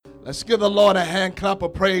Let's give the Lord a hand clap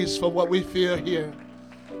of praise for what we feel here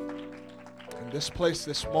in this place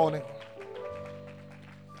this morning.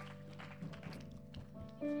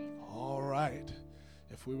 All right.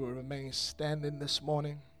 If we will remain standing this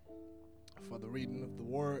morning for the reading of the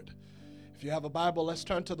word. If you have a Bible, let's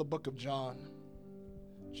turn to the book of John,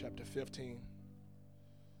 chapter 15.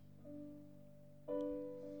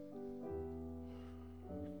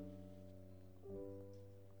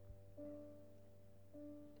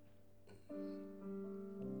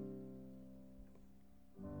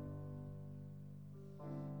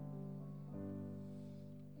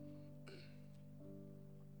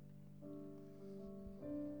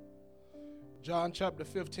 John chapter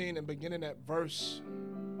 15 and beginning at verse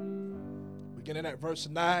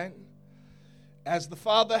 9. As the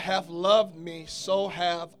Father hath loved me, so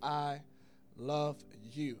have I loved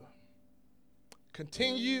you.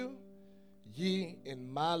 Continue ye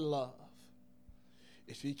in my love.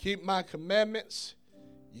 If ye keep my commandments,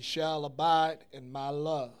 ye shall abide in my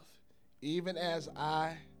love, even as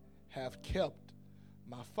I have kept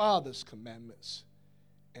my Father's commandments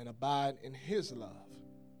and abide in his love.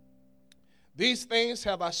 These things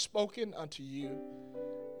have I spoken unto you,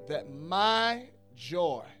 that my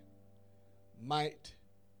joy might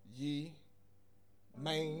ye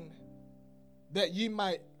remain, that ye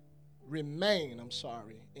might remain,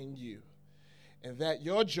 in you, and that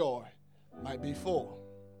your joy might be full.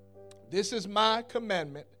 This is my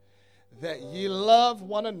commandment, that ye love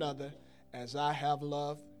one another as I have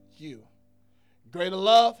loved you. Greater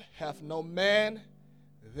love hath no man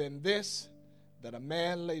than this, that a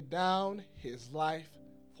man lay down his life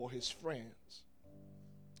for his friends.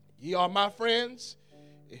 Ye are my friends,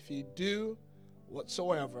 if ye do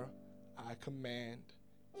whatsoever I command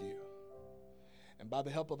you. And by the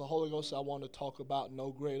help of the Holy Ghost, I want to talk about no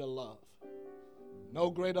greater love. No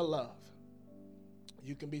greater love.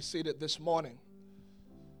 You can be seated this morning.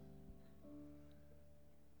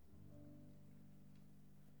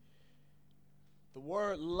 The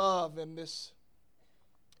word love in this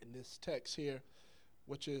text here,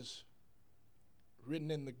 which is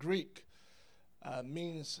written in the Greek,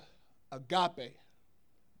 means agape.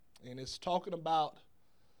 And it's talking about,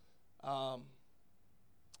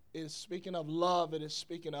 it's speaking of love, it is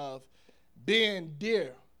speaking of being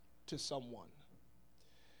dear to someone.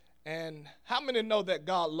 And how many know that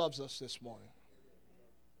God loves us this morning?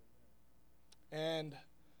 And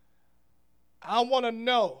I want to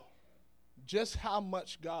know just how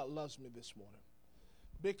much God loves me this morning.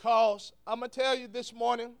 Because I'm going to tell you this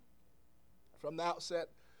morning from the outset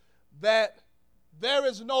that there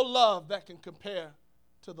is no love that can compare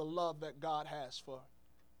to the love that God has for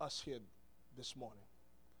us here this morning.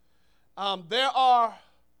 There are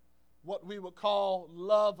what we would call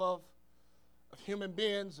love of human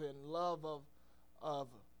beings and love of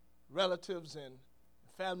relatives and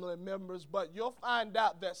family members, but you'll find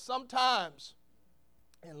out that sometimes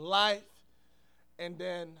in life and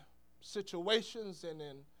in situations and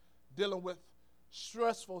in dealing with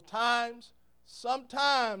stressful times,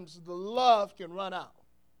 sometimes the love can run out.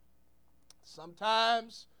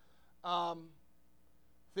 Sometimes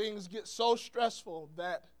things get so stressful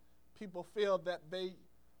that people feel that they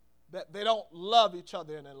don't love each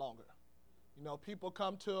other any longer. You know, people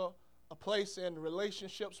come to a place in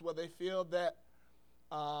relationships where they feel that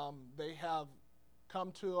they have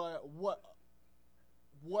come to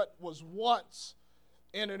what was once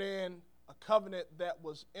entered in, a covenant that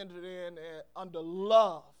was entered in under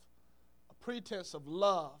love, a pretense of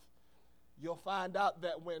love. You'll find out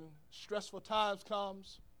that when stressful times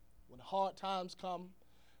comes, when hard times come,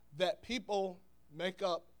 that people make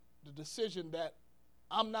up the decision that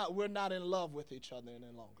we're not in love with each other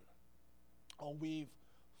any longer. Or we've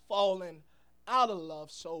fallen out of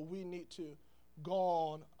love, so we need to go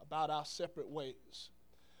on about our separate ways.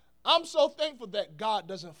 I'm so thankful that God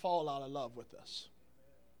doesn't fall out of love with us.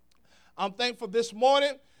 I'm thankful this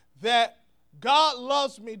morning that God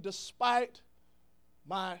loves me despite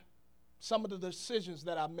some of the decisions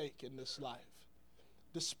that I make in this life.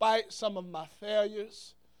 Despite some of my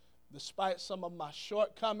failures, despite some of my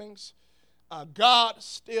shortcomings, God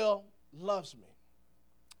still loves me.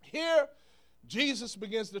 Here, Jesus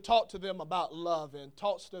begins to talk to them about love and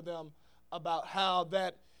talks to them about how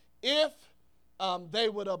that if they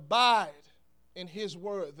would abide in his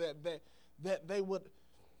word, that they would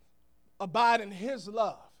abide in his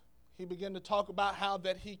love. He began to talk about how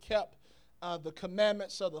that he kept the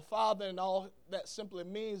commandments of the Father, and all that simply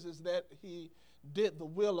means is that he did the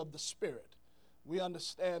will of the Spirit. We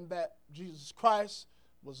understand that Jesus Christ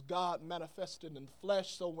was God manifested in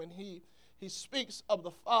flesh, so when he speaks of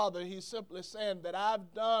the Father, he's simply saying that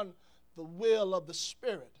I've done the will of the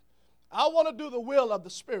Spirit. I want to do the will of the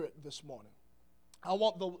Spirit this morning. I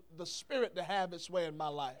want the Spirit to have its way in my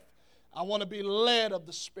life. I want to be led of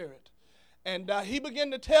the Spirit. And he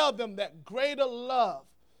began to tell them that greater love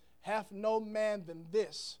hath no man than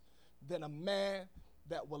this, than a man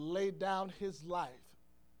that will lay down his life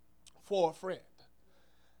for a friend.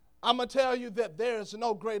 I'm going to tell you that there is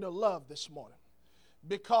no greater love this morning,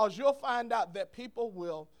 because you'll find out that people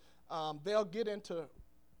will, they'll get into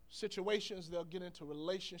situations, they'll get into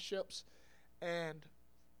relationships, and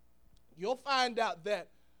you'll find out that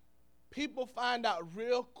people find out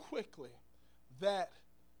real quickly that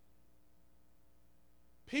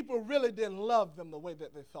people really didn't love them the way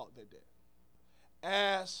that they thought they did.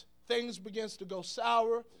 As things begins to go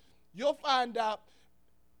sour, you'll find out,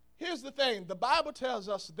 here's the thing, the Bible tells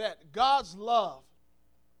us that God's love,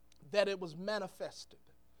 that it was manifested.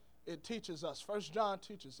 It teaches us, 1 John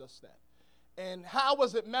teaches us that. And how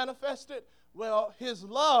was it manifested? Well, his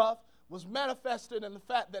love was manifested in the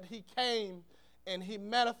fact that he came and he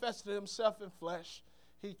manifested himself in flesh.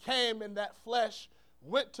 He came in that flesh,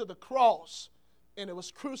 went to the cross, and it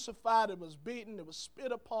was crucified, it was beaten, it was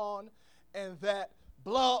spit upon, and that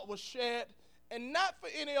blood was shed. And not for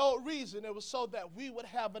any old reason. It was so that we would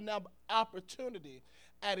have an opportunity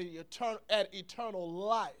at eternal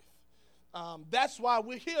life. That's why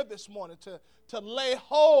we're here this morning, to lay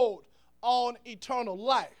hold on eternal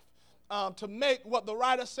life, to make what the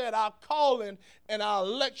writer said, our calling and our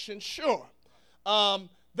election sure.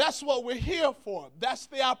 That's what we're here for. That's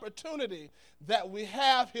the opportunity that we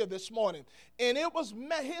have here this morning. And it was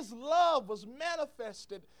his love was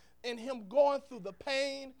manifested in him going through the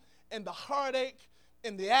pain and the heartache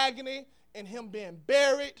and the agony, and him being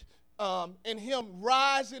buried, and him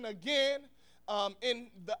rising again, in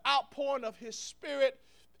the outpouring of his Spirit.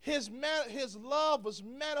 His love was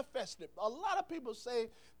manifested. A lot of people say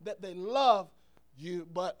that they love you,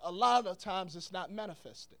 but a lot of times it's not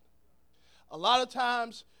manifested. A lot of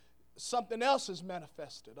times something else is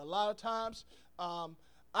manifested. A lot of times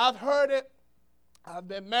I've heard it. I've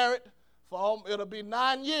been married for, it'll be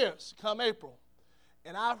 9 years come April.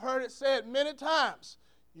 And I've heard it said many times,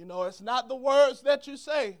 you know, it's not the words that you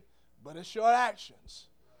say, but it's your actions.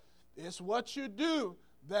 It's what you do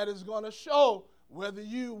that is going to show whether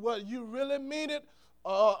you really mean it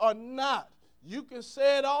or not. You can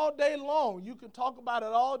say it all day long. You can talk about it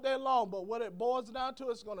all day long, but what it boils down to,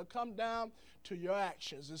 it's going to come down to your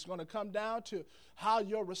actions. It's going to come down to how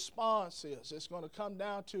your response is. It's going to come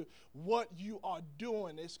down to what you are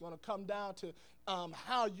doing. It's going to come down to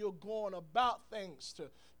how you're going about things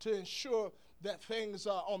to ensure that things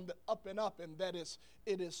are on the up and up, and that it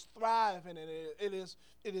is thriving, and it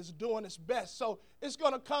is doing its best. So it's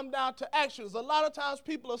going to come down to actions. A lot of times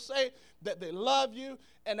people will say that they love you,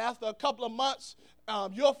 and after a couple of months,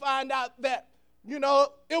 you'll find out that, you know,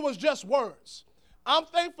 it was just words. I'm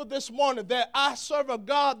thankful this morning that I serve a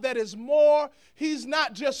God that is more. He's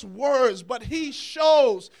not just words, but he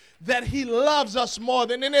shows that he loves us more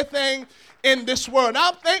than anything in this world.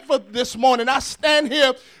 I'm thankful this morning. I stand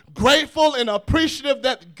here grateful and appreciative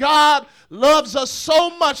that God loves us so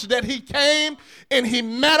much that he came and he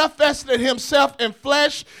manifested himself in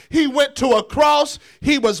flesh. He went to a cross.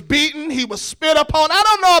 He was beaten. He was spit upon. I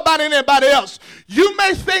don't know about anybody else. You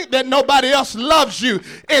may think that nobody else loves you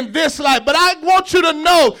in this life, but I want you to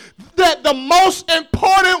know that the most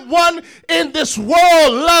important one in this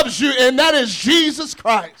world loves you, and that is Jesus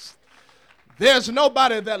Christ. There's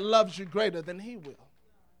nobody that loves you greater than he will.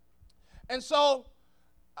 And so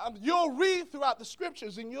you'll read throughout the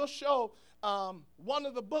scriptures, and you'll show one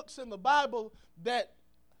of the books in the Bible that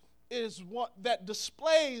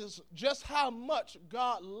displays just how much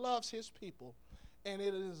God loves his people. And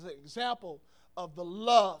it is an example of the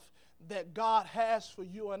love that God has for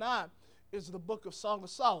you and I, is the book of Song of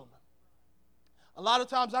Solomon. A lot of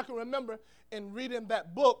times I can remember in reading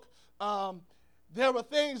that book, there were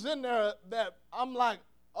things in there that I'm like,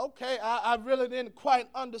 okay, I really didn't quite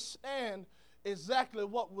understand exactly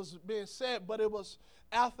what was being said, but it was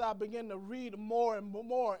after I began to read more and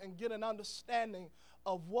more and get an understanding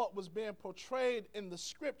of what was being portrayed in the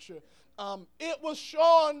scripture.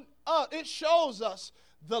 It shows us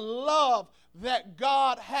the love that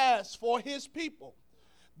God has for his people,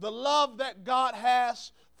 the love that God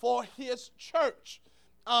has for his church.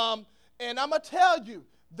 And I'm going to tell you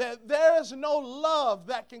that there is no love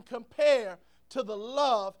that can compare to the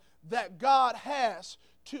love that God has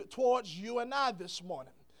towards you and I this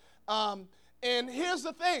morning. And here's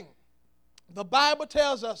the thing. The Bible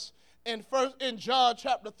tells us in John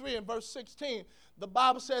chapter 3 and verse 16, the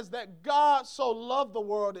Bible says that God so loved the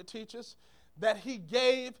world, it teaches, that he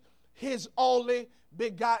gave his only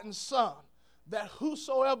begotten son. that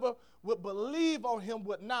whosoever would believe on him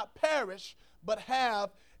would not perish, but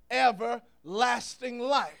have everlasting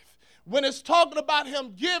life. When it's talking about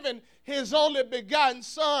him giving his only begotten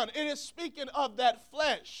son, it is speaking of that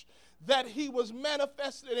flesh that he was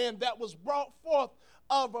manifested in, that was brought forth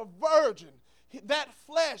of a virgin. That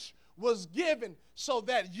flesh was given so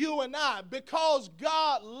that you and I, because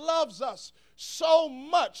God loves us so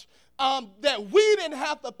much that we didn't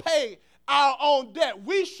have to pay our own debt.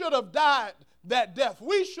 We should have died that death.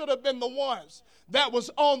 We should have been the ones that was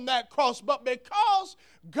on that cross. But because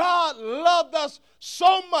God loved us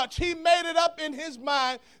so much, he made it up in his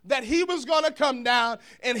mind that he was going to come down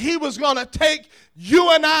and he was going to take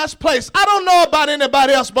you and I's place. I don't know about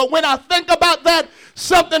anybody else, but when I think about that,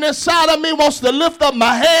 something inside of me wants to lift up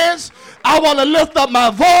my hands. I want to lift up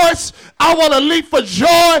my voice. I want to leap for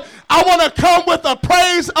joy. I want to come with a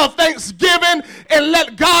praise of thanksgiving and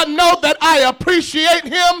let God know that I appreciate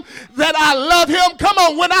him, that I love him. Come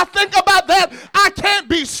on, when I think about that, I can't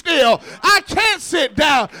be still. I can't sit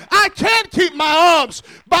down. I can't keep my arms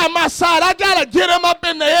by my side. I got to get them up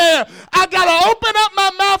in the air. I got to open up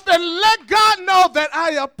my mouth and let God know that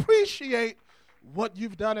I appreciate what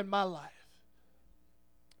you've done in my life.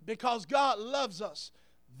 Because God loves us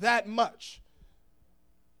that much.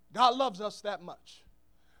 God loves us that much.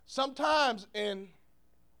 Sometimes in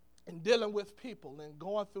dealing with people and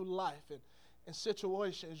going through life and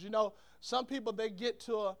situations, you know, some people, they get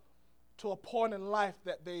to a point in life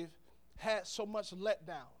that they've had so much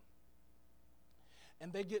letdown.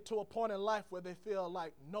 And they get to a point in life where they feel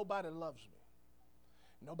like nobody loves me.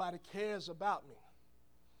 Nobody cares about me.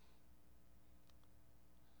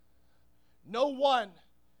 No one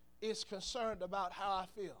is concerned about how I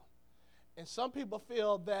feel. And some people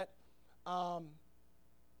feel that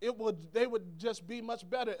they would just be much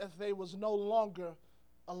better if they was no longer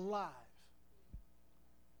alive.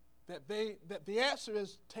 That the answer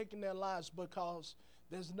is taking their lives because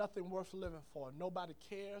there's nothing worth living for. Nobody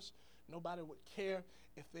cares. Nobody would care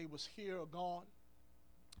if they was here or gone.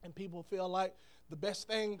 And people feel like the best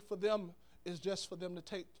thing for them is just for them to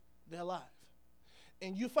take their life.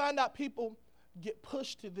 And you find out people get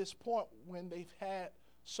pushed to this point when they've had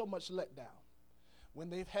so much letdown. When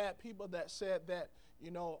they've had people that said that,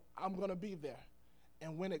 you know, I'm going to be there.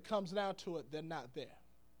 And when it comes down to it, they're not there.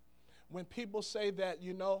 When people say that,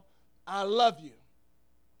 you know, I love you,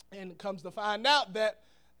 and it comes to find out that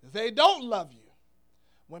they don't love you.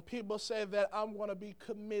 When people say that I'm going to be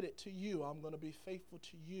committed to you, I'm going to be faithful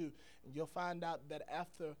to you, and you'll find out that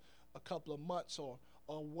after a couple of months or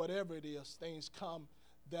whatever it is, things come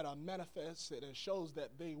that are manifested and shows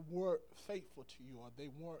that they weren't faithful to you, or they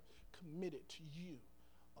weren't committed to you,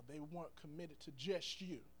 or they weren't committed to just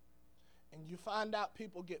you. And you find out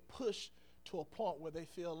people get pushed to a point where they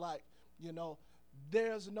feel like, you know,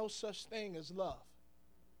 there's no such thing as love.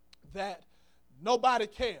 That nobody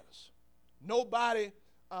cares. Nobody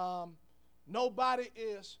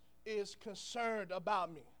is concerned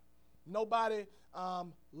about me. Nobody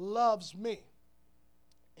loves me.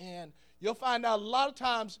 And you'll find out a lot of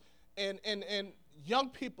times, and young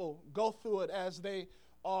people go through it as they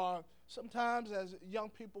are. Sometimes as young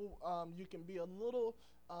people, you can be a little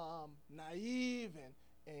naive,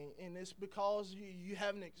 and it's because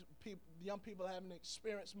young people haven't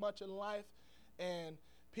experienced much in life, and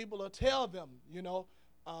people will tell them, you know,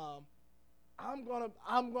 I'm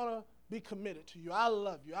gonna be committed to you. I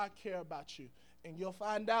love you. I care about you. And you'll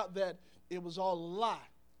find out that it was all a lie.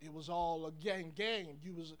 It was all a game.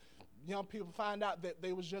 Young people find out that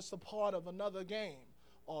they was just a part of another game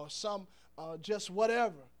or some just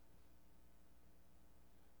whatever.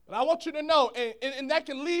 But I want you to know, and that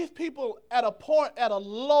can leave people at a point, at a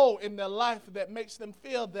low in their life that makes them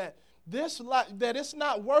feel that that it's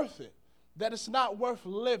not worth it, that it's not worth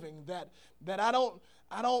living, that I don't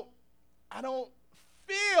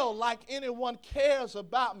feel like anyone cares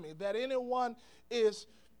about me, that anyone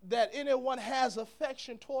has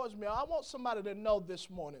affection towards me. I want somebody to know this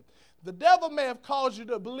morning, the devil may have caused you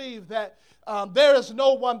to believe that there is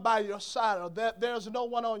no one by your side, or that there's no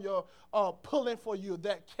one on your pulling for you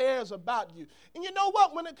that cares about you. And you know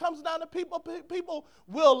what? When it comes down to people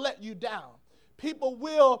will let you down. People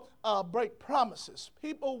will break promises.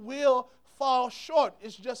 People will fall short.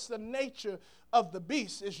 It's just the nature of the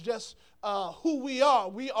beast. It's just who we are.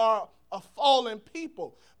 We are a fallen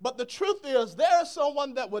people. But the truth is, there is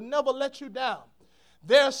someone that will never let you down.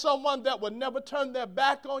 There's someone that will never turn their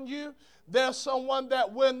back on you. There's someone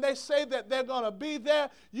that when they say that they're going to be there,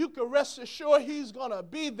 you can rest assured he's going to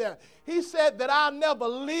be there. He said that I'll never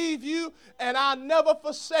leave you and I'll never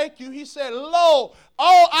forsake you. He said, lo,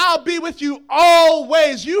 I'll be with you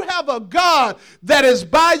always. You have a God that is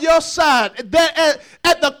by your side. That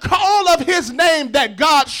at the call of his name that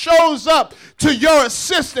God shows up to your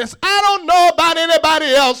assistance. I don't know about anybody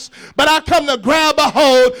else, but I come to grab a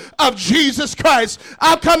hold of Jesus Christ.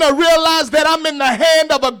 I come to realize that I'm in the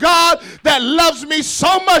hand of a God that loves me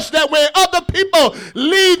so much that when other people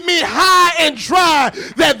leave me high and dry,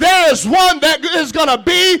 that there is one that is going to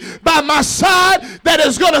be by my side, that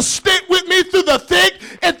is going to stick with me through the thick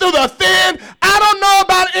and through the thin. I don't know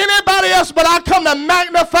about anybody else, but I come to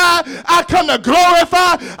magnify, I come to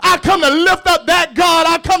glorify, I come to lift up that God.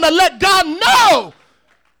 I come to let God know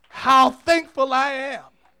how thankful I am,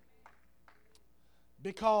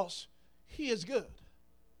 because he is good.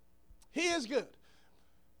 He is good.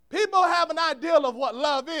 People have an ideal of what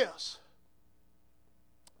love is.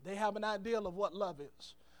 They have an ideal of what love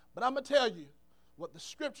is. But I'm going to tell you what the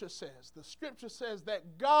scripture says. The scripture says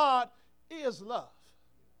that God is love.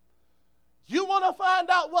 You want to find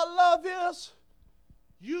out what love is?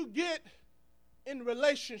 You get in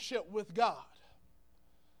relationship with God.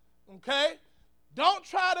 Okay? Don't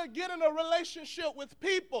try to get in a relationship with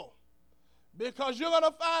people, because you're going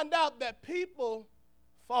to find out that people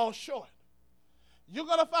fall short. You're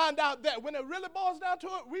going to find out that when it really boils down to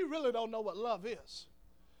it, we really don't know what love is.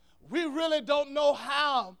 We really don't know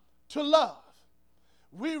how to love.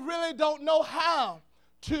 We really don't know how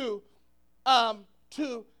to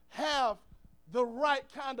have the right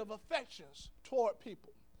kind of affections toward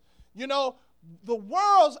people. You know, the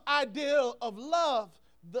world's ideal of love,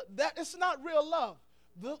 that it's not real love.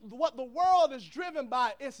 What the world is driven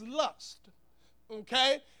by is lust.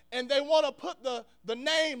 Okay? And they want to put the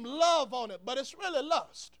name love on it, but it's really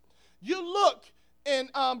lust. You look and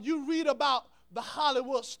you read about the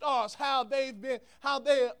Hollywood stars, how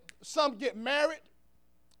some get married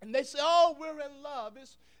and they say, oh, we're in love.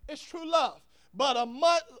 It's true love. But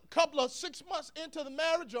couple of 6 months into the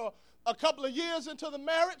marriage, or a couple of years into the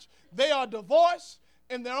marriage, they are divorced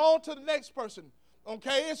and they're on to the next person.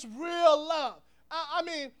 Okay, it's real love. I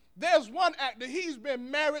mean, there's one actor, he's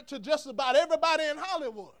been married to just about everybody in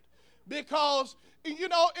Hollywood, because, you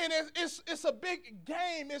know, and it's a big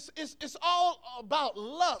game. It's all about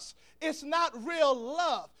lust. It's not real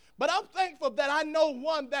love. But I'm thankful that I know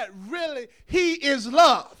one that really, he is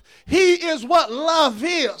love. He is what love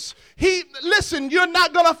is. Listen, you're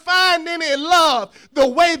not going to find any love the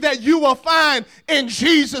way that you will find in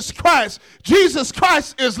Jesus Christ. Jesus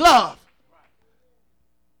Christ is love.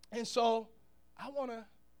 And so I want to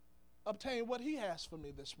obtain what he has for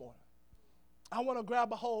me this morning. I want to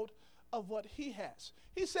grab a hold of what he has.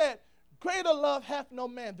 He said, greater love hath no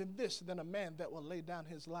man than this, than a man that will lay down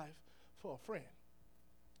his life for a friend.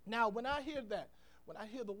 Now, when I hear that, when I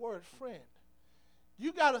hear the word friend,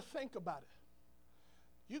 you got to think about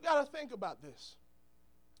it. You got to think about this,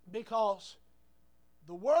 because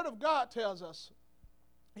the word of God tells us,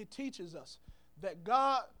 it teaches us that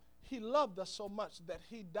God, he loved us so much that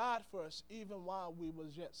he died for us even while we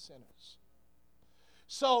was yet sinners.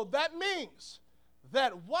 So that means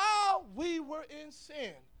that while we were in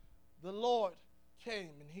sin, the Lord came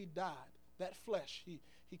and he died. That flesh, he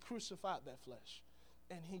crucified that flesh.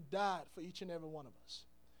 And he died for each and every one of us.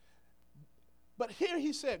 But here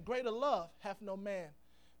he said, greater love hath no man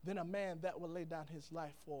than a man that will lay down his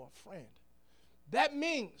life for a friend. That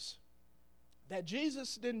means that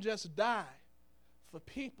Jesus didn't just die for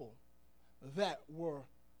people that were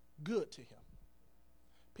good to him,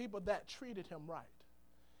 people that treated him right,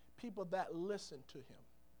 people that listened to him,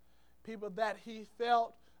 people that he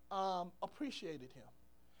felt appreciated him.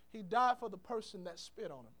 He died for the person that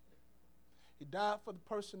spit on him. He died for the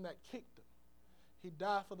person that kicked him. He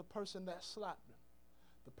died for the person that slapped him.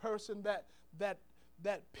 The person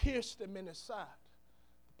that pierced him in his side.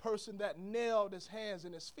 The person that nailed his hands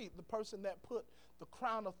and his feet. The person that put the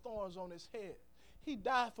crown of thorns on his head. He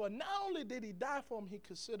died for, not only did he die for them, he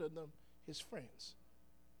considered them his friends.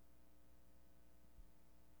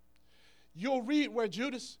 You'll read where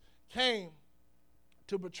Judas came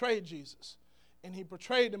to betray Jesus. And he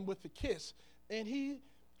betrayed him with a kiss. And he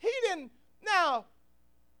didn't. Now,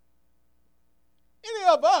 any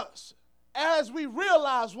of us, as we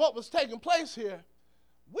realize what was taking place here,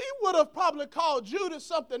 we would have probably called Judas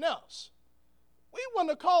something else. We wouldn't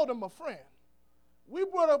have called him a friend. We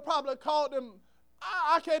would have probably called him,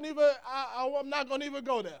 I'm not going to even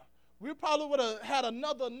go there. We probably would have had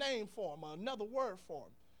another name for him, another word for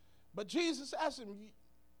him. But Jesus asked him,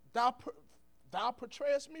 thou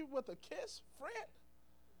portrayest me with a kiss, friend?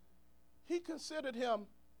 he considered him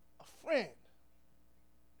a friend.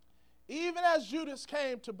 Even as Judas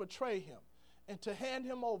came to betray him and to hand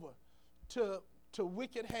him over to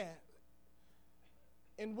wicked hands,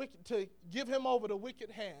 to give him over to wicked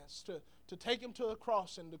hands, to take him to the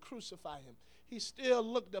cross and to crucify him, he still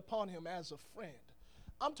looked upon him as a friend.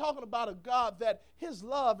 I'm talking about a God that his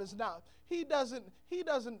love is not,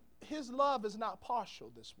 his love is not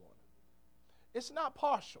partial this morning. It's not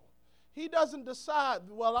partial. He doesn't decide,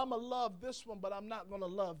 well, I'm going to love this one, but I'm not going to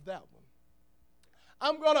love that one.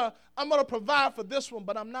 I'm gonna provide for this one,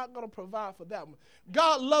 but I'm not going to provide for that one.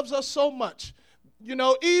 God loves us so much. You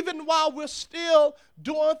know, even while we're still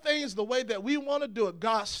doing things the way that we want to do it,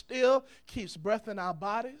 God still keeps breath in our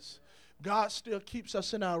bodies. God still keeps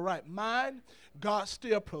us in our right mind. God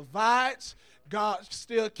still provides. God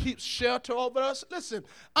still keeps shelter over us. Listen,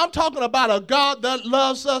 I'm talking about a God that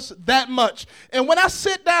loves us that much. And when I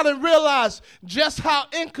sit down and realize just how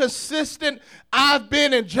inconsistent I've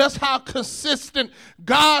been and just how consistent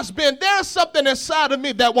God's been, there's something inside of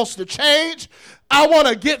me that wants to change. I want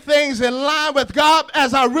to get things in line with God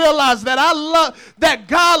as I realize that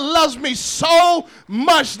God loves me so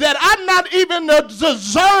much that I'm not even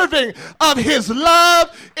deserving of his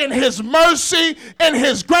love and his mercy and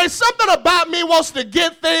his grace. Something about me wants to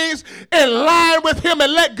get things in line with him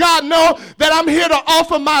and let God know that I'm here to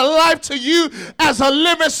offer my life to you as a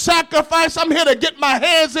living sacrifice. I'm here to get my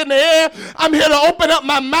hands in the air. I'm here to open up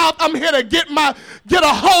my mouth. I'm here to get a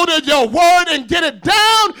hold of your word and get it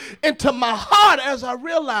down into my heart as I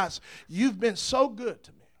realize you've been so good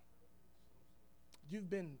to me. You've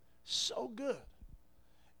been so good.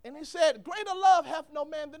 And he said, greater love hath no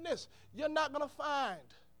man than this. You're not going to find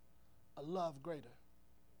a love greater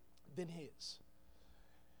than his.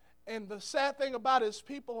 And the sad thing about it is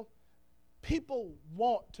people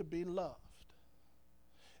want to be loved.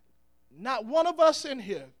 Not one of us in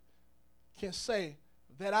here can say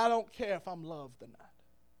that I don't care if I'm loved or not.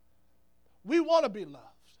 We want to be loved.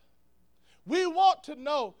 We want to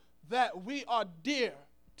know that we are dear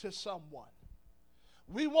to someone.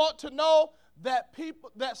 We want to know that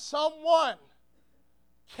someone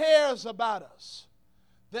cares about us,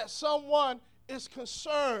 that someone is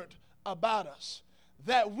concerned about us,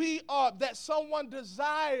 that someone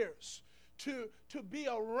desires to be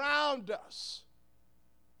around us.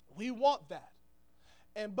 We want that.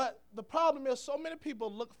 But the problem is so many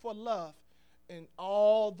people look for love in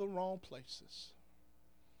all the wrong places.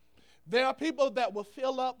 There are people that will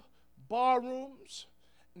fill up bar rooms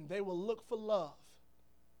and they will look for love.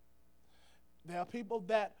 There are people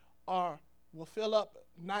that will fill up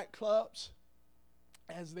nightclubs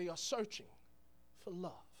as they are searching for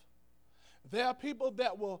love. There are people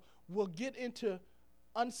that will get into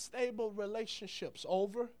unstable relationships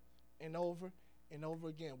over and over and over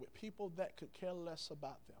again with people that could care less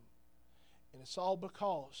about them. And it's all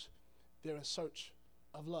because they're in search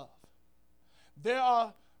of love. There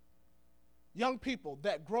are young people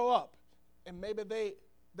that grow up and maybe they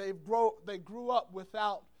grew up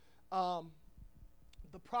without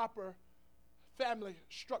the proper family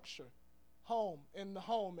structure, in the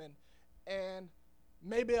home, and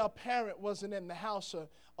maybe a parent wasn't in the house,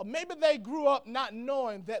 or maybe they grew up not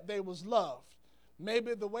knowing that they was loved.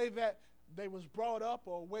 Maybe the way that they was brought up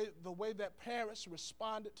or the way that parents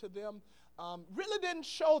responded to them really didn't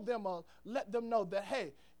show them or let them know that,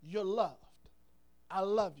 hey, you're loved. I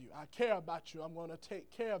love you. I care about you. I'm going to take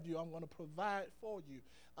care of you. I'm going to provide for you.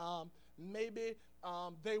 Maybe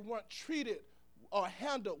they weren't treated or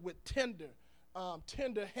handled with tender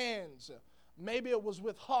hands. Maybe it was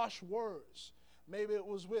with harsh words. Maybe it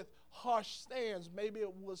was with harsh stands. Maybe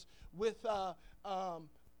it was with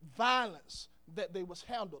violence that they was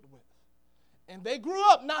handled with. And they grew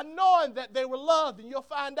up not knowing that they were loved. And you'll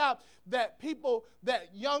find out that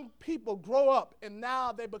young people grow up and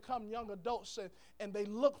now they become young adults and they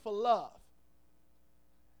look for love.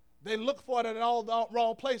 They look for it in all the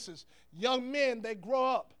wrong places. Young men, they grow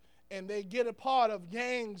up and they get a part of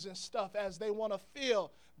gangs and stuff as they want to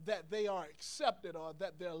feel that they are accepted or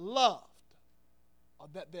that they're loved or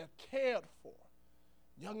that they're cared for.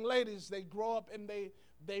 Young ladies, they grow up and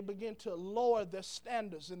they begin to lower their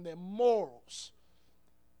standards and their morals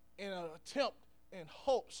in an attempt and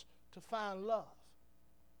hopes to find love.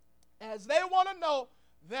 As they want to know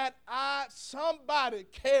that somebody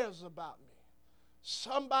cares about me.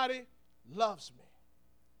 Somebody loves me.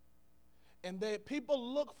 And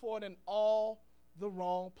people look for it in all the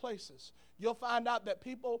wrong places. You'll find out that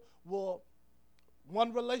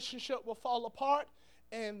one relationship will fall apart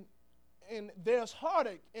and there's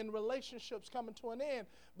heartache in relationships coming to an end,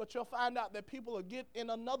 but you'll find out that people will get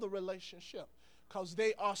in another relationship because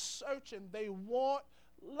they are searching. They want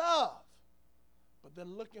love. but they're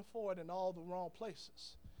looking for it in all the wrong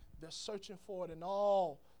places. They're searching for it in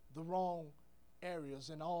all the wrong areas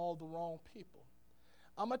and all the wrong people.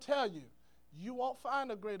 I'm going to tell you, you won't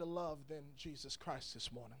find a greater love than Jesus Christ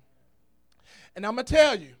this morning. And I'm going to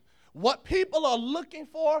tell you, what people are looking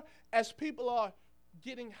for as people are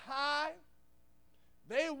getting high,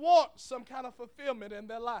 they want some kind of fulfillment in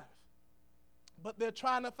their life. But they're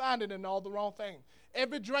trying to find it in all the wrong thing.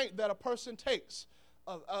 Every drink that a person takes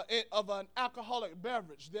of an alcoholic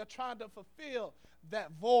beverage, they're trying to fulfill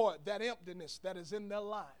that void, that emptiness that is in their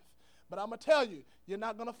life. But I'm going to tell you, you're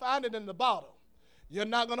not going to find it in the bottle. You're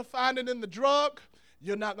not going to find it in the drug.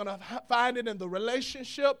 You're not going to find it in the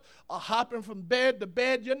relationship or hopping from bed to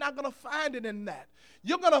bed. You're not going to find it in that.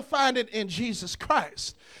 You're going to find it in Jesus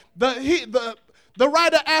Christ. The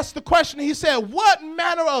writer asked the question, he said, what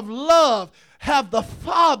manner of love have the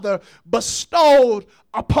Father bestowed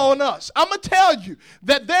upon us? I'm going to tell you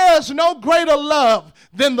that there is no greater love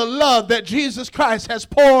than the love that Jesus Christ has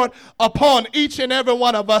poured upon each and every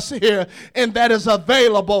one of us here, and that is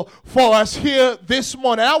available for us here this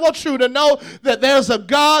morning. I want you to know that there's a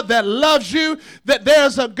God that loves you, that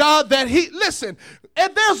there's a God that listen,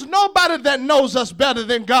 and there's nobody that knows us better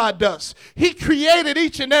than God does. He created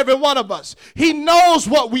each and every one of us. He knows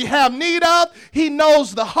what we have need of. He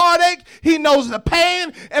knows the heartache. He knows the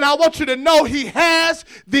pain. And I want you to know He has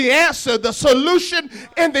the answer, the solution,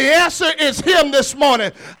 and the answer is Him this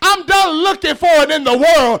morning. I'm done looking for it in the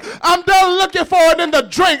world. I'm done looking for it in the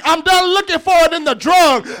drink. I'm done looking for it in the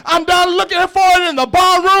drug. I'm done looking for it in the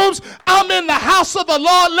bar rooms. I'm in the house of the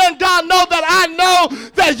Lord, letting God know that I know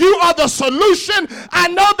that you are the solution. I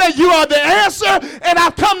know that you are the answer, and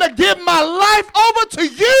I've come to give my life over to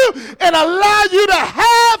you and allow you to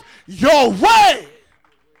have your way.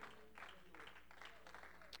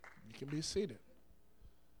 You can be seated.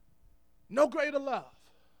 No greater love.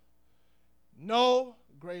 No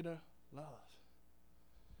greater love.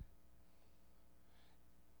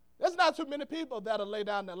 There's not too many people that'll lay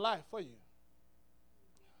down their life for you.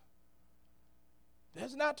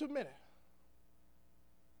 There's not too many.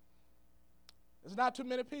 There's not too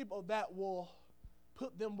many people that will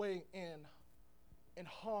put them way in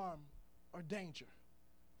harm or danger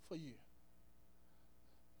for you.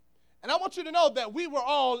 And I want you to know that we were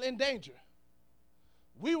all in danger.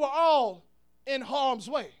 We were all in harm's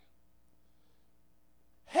way.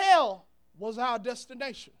 Hell was our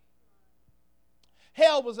destination.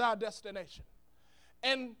 Hell was our destination.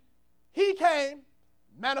 And He came,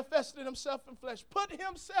 manifested Himself in flesh, put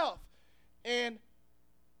Himself in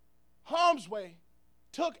harm's way,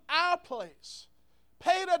 took our place,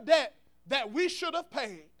 paid a debt that we should have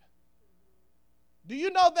paid. Do you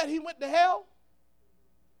know that He went to hell?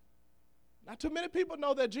 Not too many people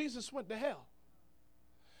know that Jesus went to hell.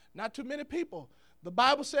 Not too many people. The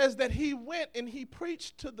Bible says that He went and He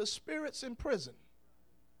preached to the spirits in prison.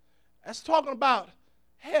 That's talking about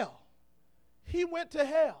hell. He went to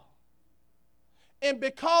hell. And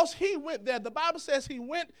because He went there, the Bible says He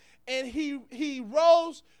went and he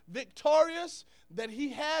rose victorious, that He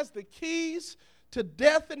has the keys to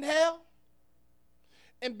death and hell.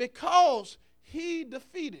 And because He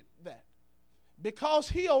defeated that, because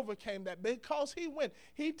He overcame that, because He went,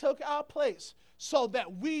 He took our place so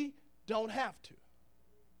that we don't have to.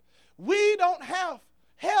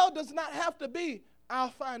 Hell does not have to be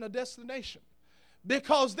our final destination,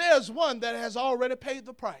 because there's one that has already paid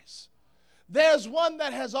the price. There's one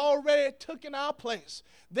that has already taken our place.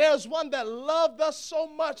 There's one that loved us so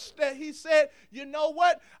much that He said, you know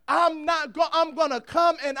what? I'm going to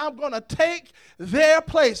come and I'm going to take their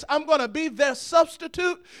place. I'm going to be their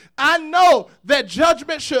substitute. I know that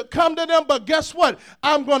judgment should come to them, but guess what?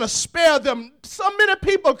 I'm going to spare them. So many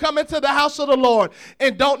people come into the house of the Lord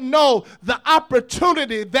and don't know the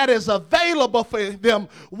opportunity that is available for them.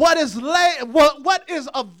 What is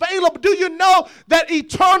available? Do you know that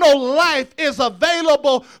eternal life is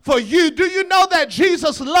available for you? Do you know that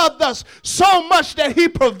Jesus loved us so much that He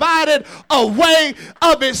provided a way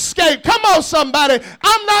of escape? Come on, somebody.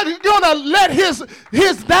 I'm not going to let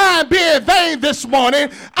his dying be in vain this morning.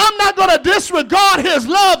 I'm not going to disregard His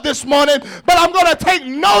love this morning, but I'm going to take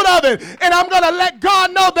note of it, and I'm going to let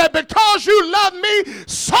God know that because you love me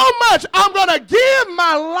so much, I'm going to give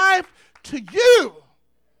my life to you.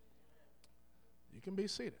 You can be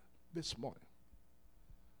seated this morning.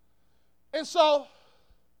 And so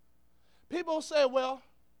people say, well,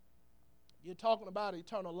 you're talking about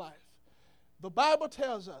eternal life. The Bible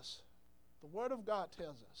tells us, the Word of God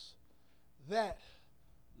tells us, that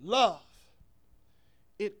love,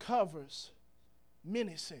 it covers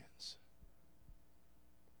many sins.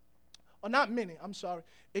 Or not many, I'm sorry.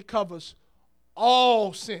 It covers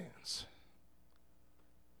all sins.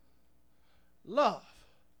 love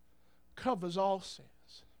covers all sins.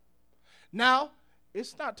 Now,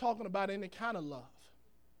 it's not talking about any kind of love.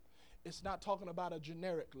 It's not talking about a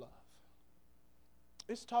generic love.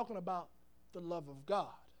 It's talking about the love of God.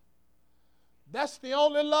 That's the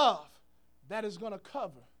only love that is going to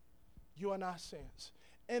cover you and our sins.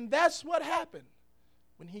 And that's what happened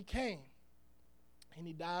when he came and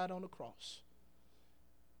he died on the cross.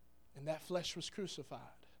 And that flesh was crucified.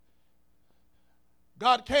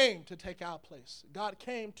 God came to take our place. God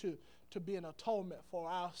came to be an atonement for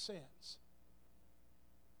our sins.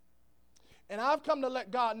 And I've come to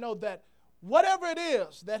let God know that whatever it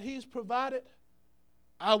is that he's provided,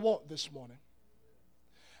 I want this morning.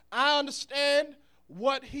 I understand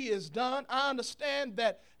what he has done. I understand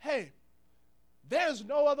that, hey, there's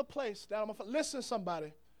no other place that I'm going to. Listen,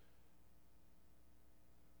 somebody.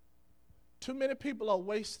 Too many people are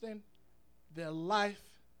wasting their life.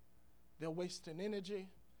 They're wasting energy.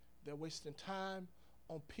 They're wasting time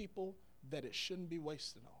on people that it shouldn't be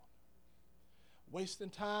wasted on. Wasting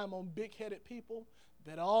time on big-headed people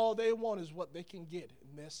that all they want is what they can get,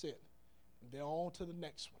 and that's it. And they're on to the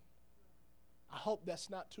next one. I hope that's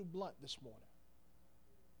not too blunt this morning.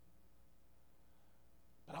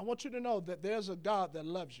 But I want you to know that there's a God that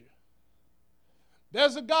loves you.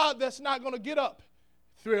 There's a God that's not going to get up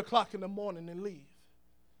 3 o'clock in the morning and leave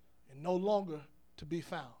and no longer to be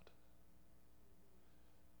found.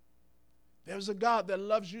 There's a God that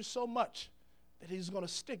loves you so much that he's going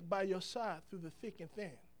to stick by your side through the thick and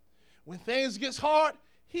thin. When things gets hard,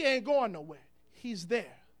 he ain't going nowhere. He's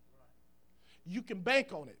there. You can bank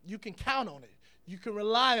on it. You can count on it. You can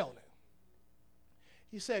rely on it.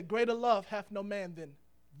 He said, greater love hath no man than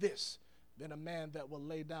this, than a man that will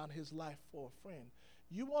lay down his life for a friend.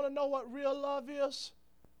 You want to know what real love is?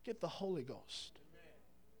 Get the Holy Ghost.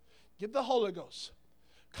 Get the Holy Ghost.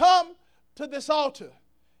 Come to this altar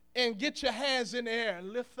and get your hands in the air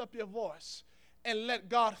and lift up your voice and let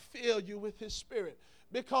God fill you with his spirit.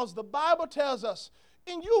 Because the Bible tells us,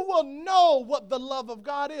 and you will know what the love of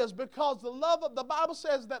God is, because the Bible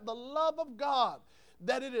says that the love of God,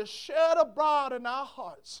 that it is shed abroad in our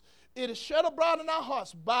hearts. It is shed abroad in our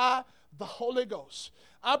hearts by the Holy Ghost.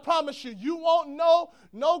 I promise you, you won't know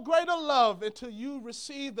no greater love until you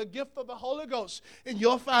receive the gift of the Holy Ghost. And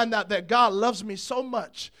you'll find out that God loves me so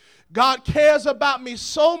much. God cares about me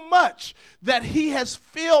so much that he has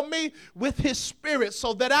filled me with his spirit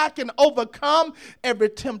so that I can overcome every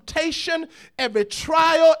temptation, every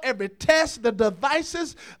trial, every test, the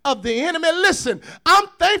devices of the enemy. Listen, I'm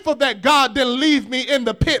thankful that God didn't leave me in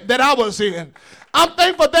the pit that I was in. I'm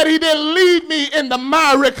thankful that he didn't leave me in the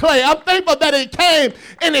miry clay. I'm thankful that he came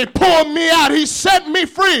and he pulled me out. He set me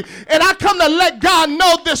free. And I come to let God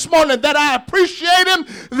know this morning that I appreciate him,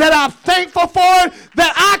 that I'm thankful for it,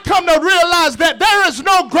 that I come to realize that there is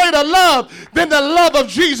no greater love than the love of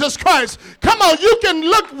Jesus Christ. Come on, you can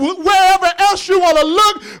look wherever else you want to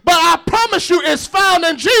look, but I promise you it's found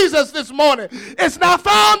in Jesus this morning. It's not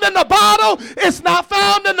found in the bottle. It's not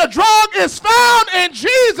found in the drug. It's found in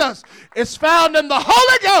Jesus. It's found in the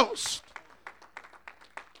Holy Ghost.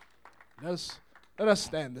 Let us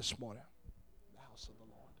stand this morning in the house of the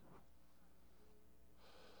Lord.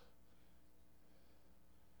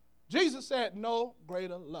 Jesus said, no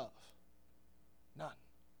greater love. None.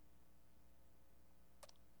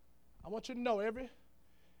 I want you to know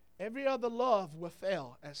every other love will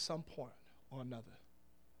fail at some point or another,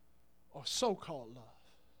 or so-called love.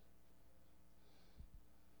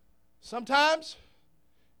 Sometimes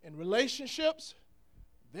in relationships,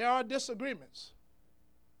 there are disagreements.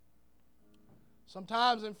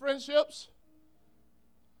 Sometimes in friendships,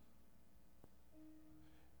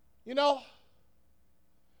 you know,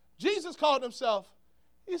 Jesus called himself,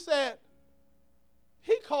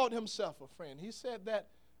 he called himself a friend. He said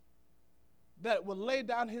that would lay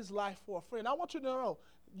down his life for a friend. I want you to know,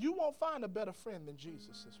 you won't find a better friend than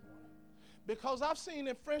Jesus this morning. Because I've seen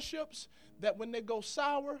in friendships that when they go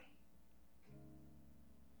sour,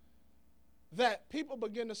 that people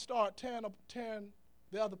begin to start tearing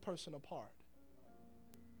the other person apart.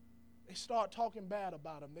 They start talking bad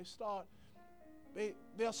about them.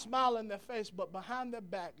 They'll smile in their face, but behind their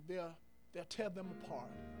back, they'll tear them apart.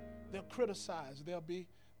 They'll criticize.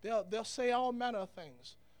 They'll say all manner of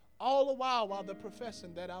things, all the while they're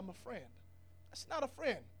professing that I'm a friend. That's not a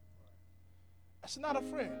friend. That's not a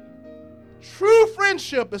friend. True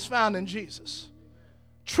friendship is found in Jesus.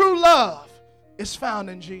 True love is found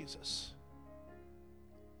in Jesus.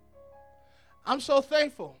 I'm so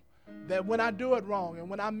thankful that when I do it wrong and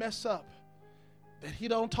when I mess up, that he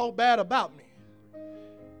don't talk bad about me.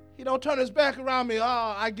 He don't turn his back around me.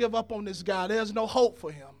 Oh, I give up on this guy. There's no hope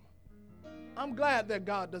for him. I'm glad that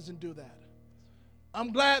God doesn't do that.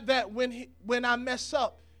 I'm glad that when I mess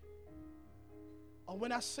up, or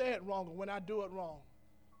when I say it wrong, or when I do it wrong,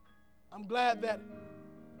 I'm glad that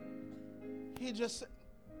he just said,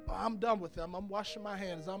 oh, I'm done with them. I'm washing my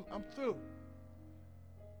hands. I'm through.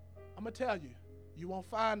 I'm going to tell you, you won't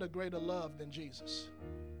find a greater love than Jesus.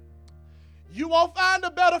 You won't find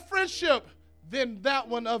a better friendship than that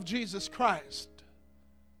one of Jesus Christ.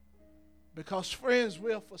 Because friends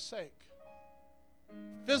will forsake.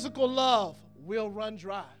 Physical love will run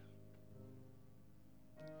dry.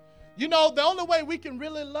 You know, the only way we can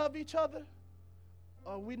really love each other,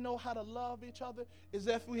 or we know how to love each other, is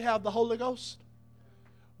if we have the Holy Ghost.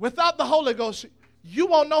 Without the Holy Ghost, you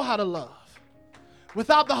won't know how to love.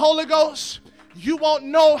 Without the Holy Ghost, you won't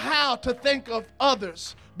know how to think of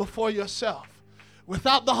others before yourself.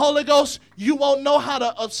 Without the Holy Ghost, you won't know how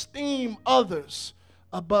to esteem others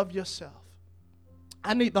above yourself.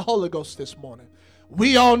 I need the Holy Ghost this morning.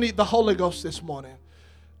 We all need the Holy Ghost this morning.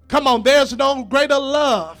 Come on, there's no greater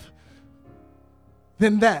love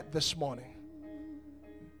than that this morning.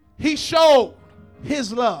 He showed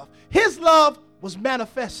his love. His love was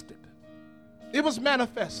manifested. It was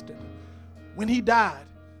manifested when he died,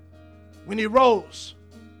 when he rose,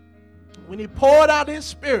 when he poured out his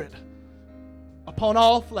spirit upon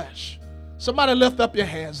all flesh. Somebody lift up your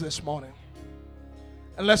hands this morning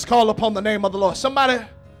and let's call upon the name of the Lord. Somebody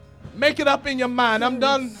make it up in your mind. I'm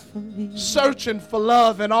done searching for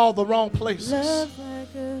love in all the wrong places.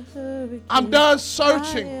 I'm done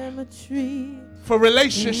searching for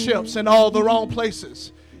relationships in all the wrong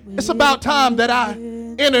places. It's about time that I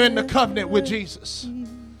enter into covenant with Jesus.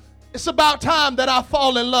 It's about time that I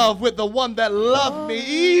fall in love with the one that loved me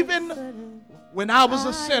even when I was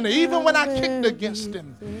a sinner, even when I kicked against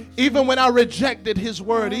him, even when I rejected his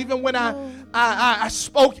word, even when I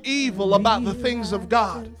spoke evil about the things of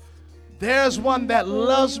God. There's one that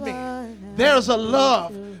loves me. There's a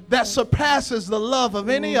love that surpasses the love of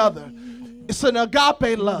any other. It's an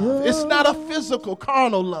agape love. It's not a physical,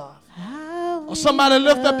 carnal love. Oh, somebody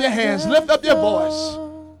lift up your hands. Lift up your voice.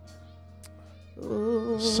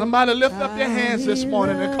 Somebody lift up your hands this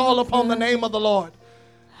morning and call upon the name of the Lord.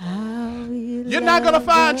 You're not going to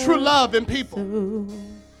find true love in people.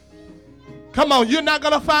 Come on, you're not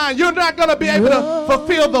going to be able to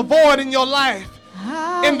fulfill the void in your life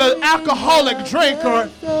in the alcoholic drink or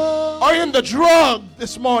in the drug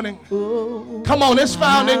this morning. Come on, it's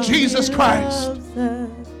found in Jesus Christ.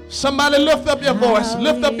 Somebody lift up your voice,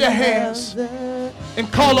 lift up your hands,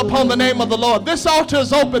 and call upon the name of the Lord. This altar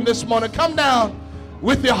is open this morning. Come down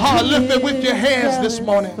with your heart, lift it with your hands this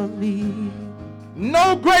morning.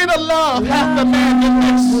 No greater love hath the man than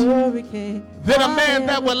this, than a man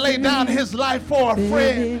that would lay down his life for a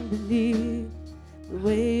friend. The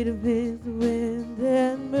weight of his wind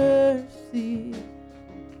and mercy.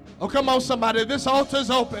 Oh, come on, somebody. This altar's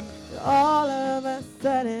open. All of a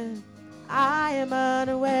sudden, I am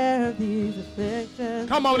unaware of these afflictions.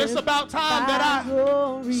 Come on, it's about time that I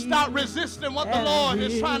stop resisting what the Lord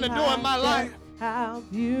is trying to do in my life. How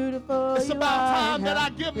beautiful. It's about time that I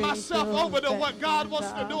give myself over to what God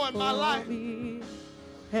wants to do in my life. And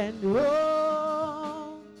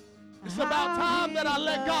it's about time that I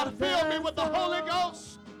let God fill me with the Holy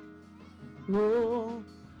Ghost. And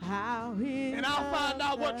I'll find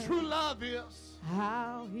out what true love is.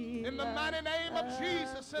 In the mighty name of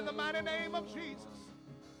Jesus, in the mighty name of Jesus.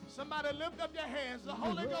 Somebody lift up your hands. The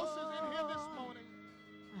Holy Ghost is in here this morning.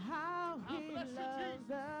 I bless you,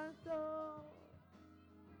 Jesus.